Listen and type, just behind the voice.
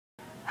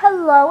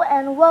Hello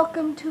and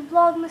welcome to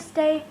Vlogmas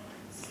Day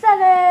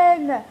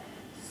 7.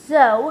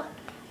 So,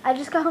 I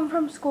just got home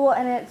from school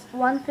and it's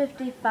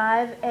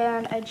 1:55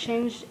 and I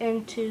changed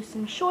into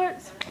some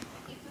shorts.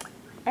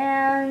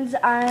 And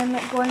I'm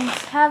going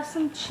to have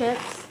some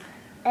chips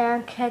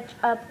and catch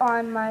up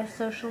on my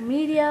social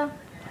media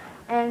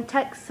and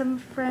text some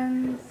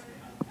friends.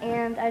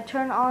 And I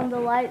turn on the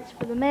lights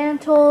for the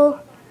mantle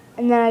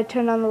and then I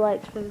turn on the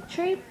lights for the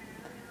tree.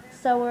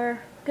 So we're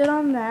good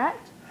on that.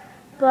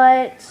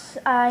 But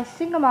I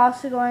think I'm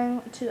also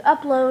going to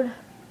upload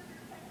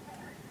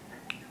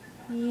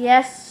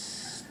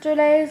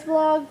yesterday's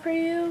vlog for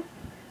you.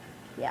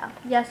 Yeah,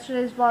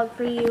 yesterday's vlog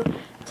for you.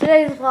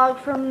 Today's vlog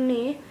from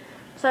me.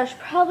 So I should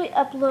probably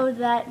upload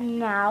that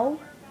now.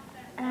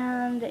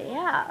 And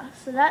yeah,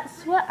 so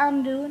that's what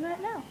I'm doing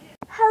right now.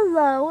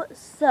 Hello,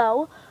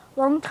 so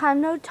long time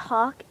no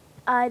talk.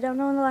 I don't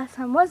know when the last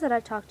time was that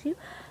I talked to you,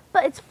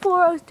 but it's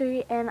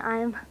 4:03 and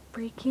I'm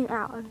freaking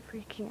out.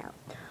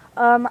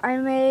 I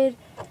made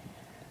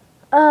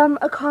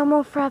a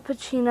caramel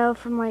frappuccino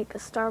from like a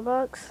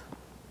Starbucks,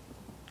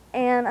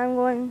 and I'm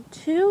going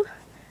to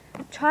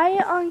try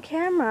it on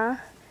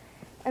camera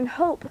and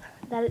hope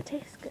that it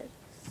tastes good.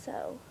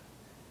 So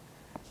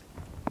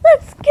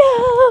let's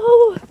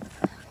go.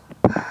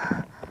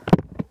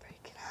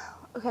 Freaking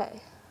out.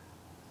 Okay.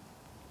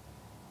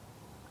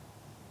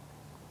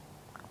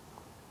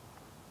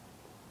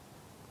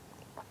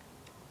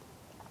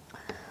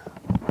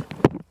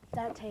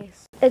 That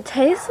tastes. It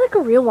tastes like a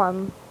real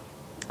one.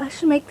 I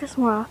should make this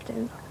more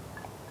often.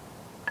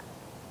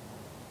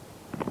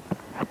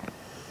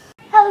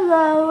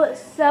 Hello,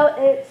 so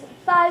it's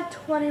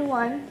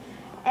 5:21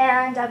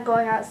 and I'm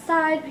going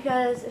outside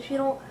because if you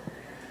don't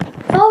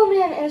follow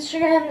me on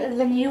Instagram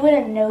then you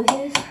wouldn't know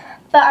this.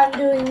 But I'm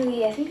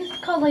doing I think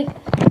it's called like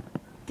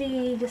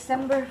the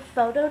December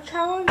photo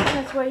challenge, and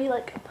it's where you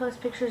like post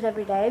pictures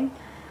every day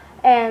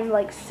and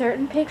like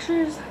certain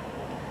pictures.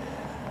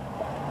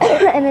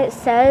 And it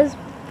says,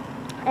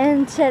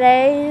 and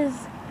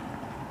today's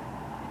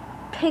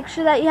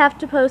picture that you have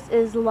to post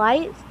is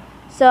lights.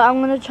 So I'm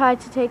going to try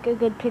to take a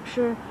good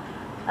picture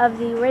of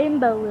the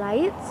rainbow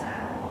lights.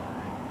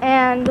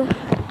 And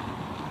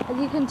as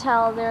you can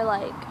tell, they're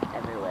like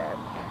everywhere.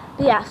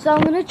 But yeah, so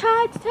I'm going to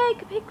try to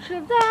take a picture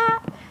of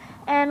that.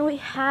 And we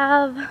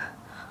have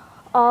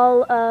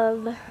all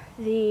of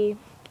the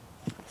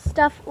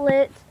stuff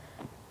lit.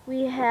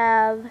 We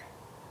have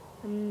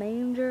the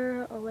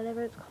manger or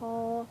whatever it's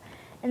called.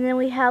 And then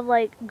we have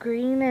like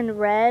green and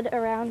red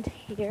around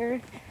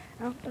here.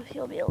 I don't know if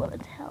you'll be able to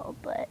tell,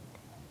 but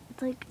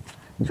it's like,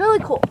 it's really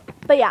cool.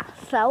 But yeah,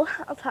 so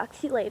I'll talk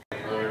to you later.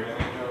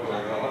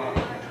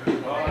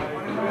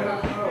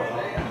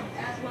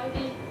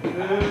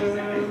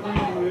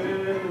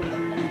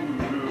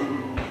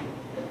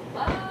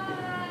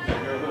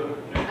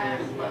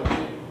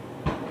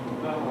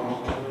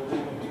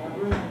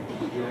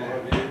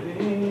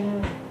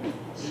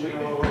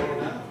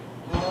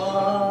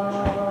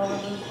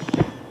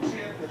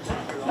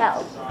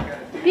 Smells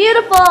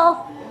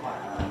beautiful.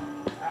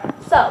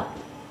 So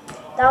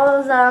that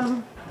was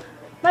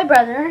my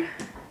brother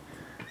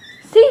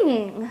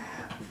singing.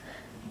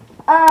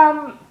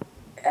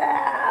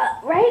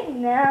 Right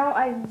now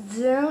I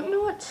don't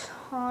know what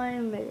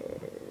time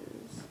it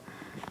is.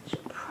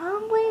 Should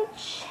probably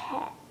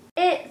check.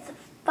 It's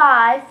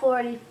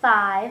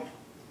 5:45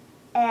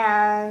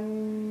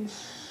 and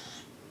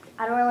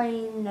I don't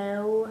really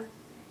know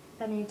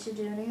if I need to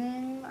do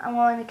anything. I'm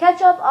going to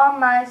catch up on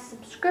my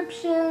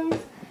subscriptions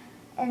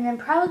and then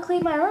probably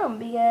clean my room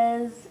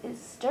because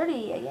it's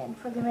dirty again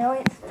for the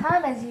millionth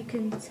time, as you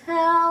can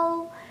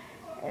tell.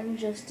 And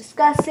just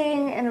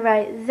discussing, and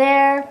right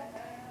there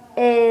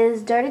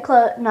is clean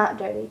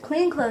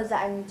clothes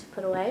that I need to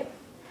put away.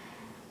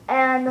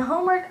 And the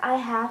homework I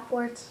have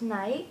for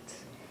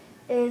tonight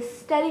is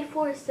study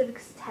for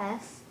civics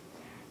tests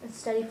and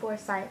study for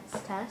science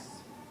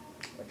tests,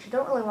 which I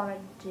don't really want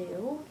to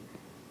do,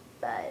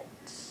 but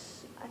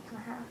I kind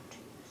of have to.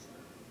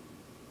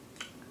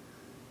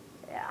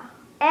 Yeah.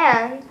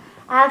 And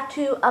I have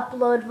to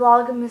upload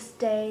Vlogmas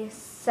Day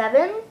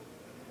 7.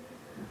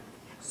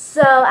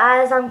 So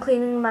as I'm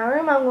cleaning my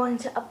room, I'm going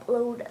to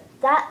upload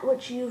that,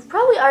 which you've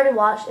probably already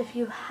watched. If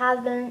you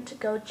haven't,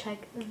 go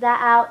check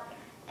that out.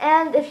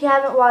 And if you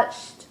haven't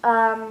watched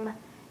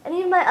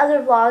any of my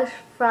other vlogs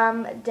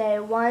from day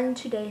 1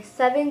 to day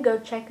 7, go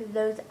check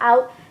those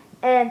out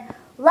and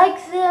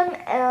like them.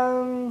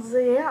 And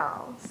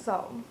yeah,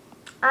 so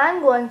I'm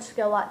going to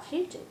go watch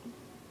YouTube.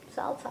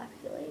 So I'll talk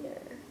to you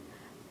later.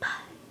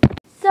 Bye.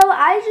 So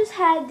I just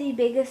had the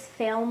biggest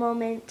fail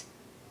moment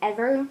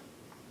ever.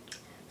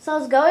 So I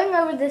was going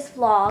over this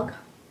vlog,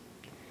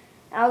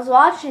 and I was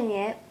watching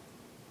it,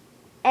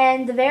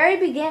 and the very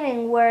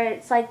beginning where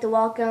it's like the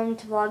welcome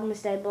to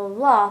Vlogmas Day blah blah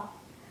blah,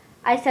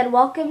 I said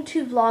welcome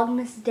to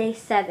Vlogmas Day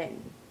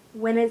 7,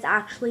 when it's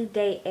actually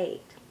day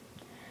 8.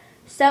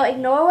 So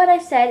ignore what I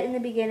said in the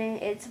beginning,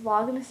 it's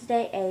Vlogmas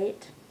Day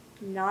 8,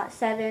 not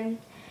 7,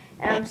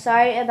 and I'm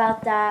sorry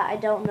about that. I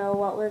don't know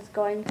what was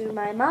going through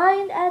my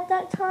mind at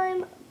that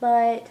time,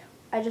 but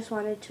I just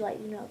wanted to let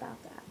you know about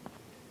that.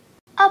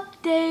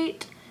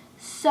 Update.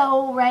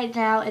 So right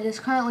now it is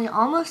currently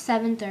almost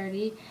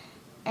 7:30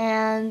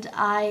 and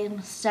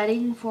I'm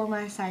studying for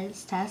my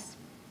science test.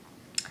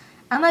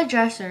 On my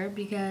dresser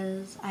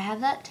because I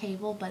have that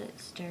table but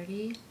it's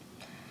dirty.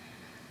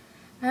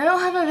 I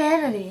don't have a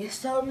vanity,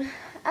 so I'm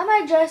at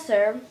my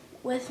dresser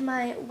with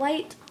my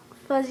white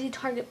fuzzy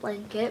Target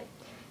blanket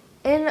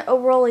in a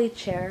rolly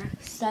chair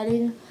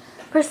studying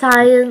for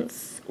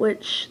science,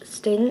 which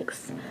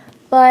stinks.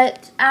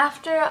 But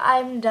after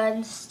I'm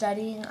done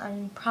studying,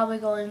 I'm probably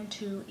going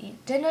to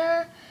eat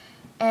dinner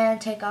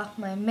and take off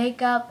my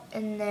makeup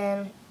and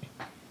then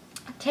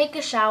take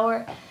a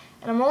shower.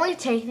 And I'm only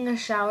taking a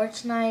shower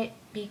tonight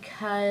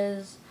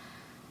because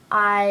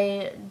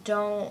I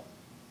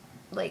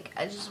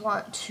just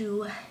want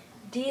to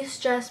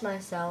de-stress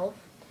myself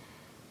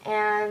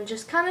and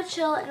just kind of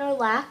chill and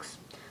relax.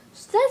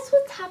 So that's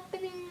what's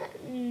happening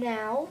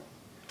now.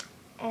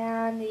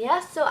 And yeah,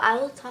 so I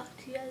will talk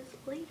to you guys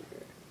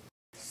later.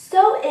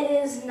 So it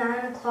is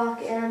 9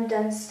 o'clock and I'm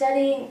done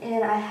studying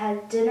and I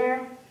had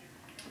dinner.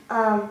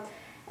 And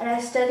I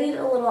studied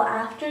a little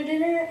after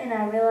dinner and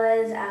I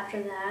realized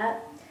after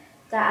that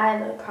I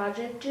have a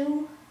project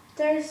due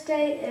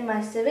Thursday in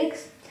my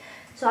civics.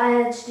 So I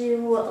had to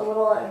do a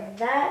little of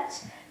that.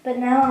 But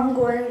now I'm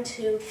going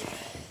to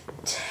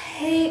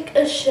take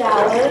a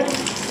shower.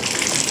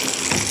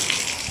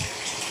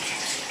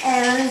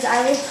 And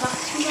I will talk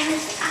to you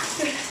guys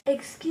after.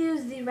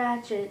 Excuse the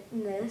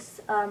ratchetness.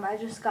 I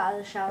just got out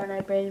of the shower and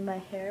I braided my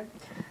hair.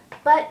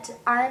 But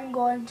I'm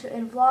going to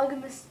end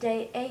Vlogmas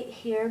Day 8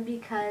 here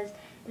because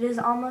it is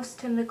almost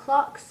 10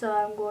 o'clock. So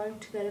I'm going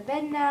to go to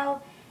bed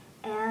now.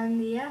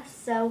 And yeah,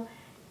 so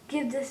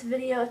give this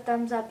video a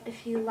thumbs up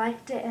if you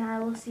liked it. And I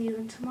will see you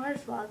in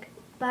tomorrow's vlog.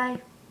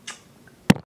 Bye.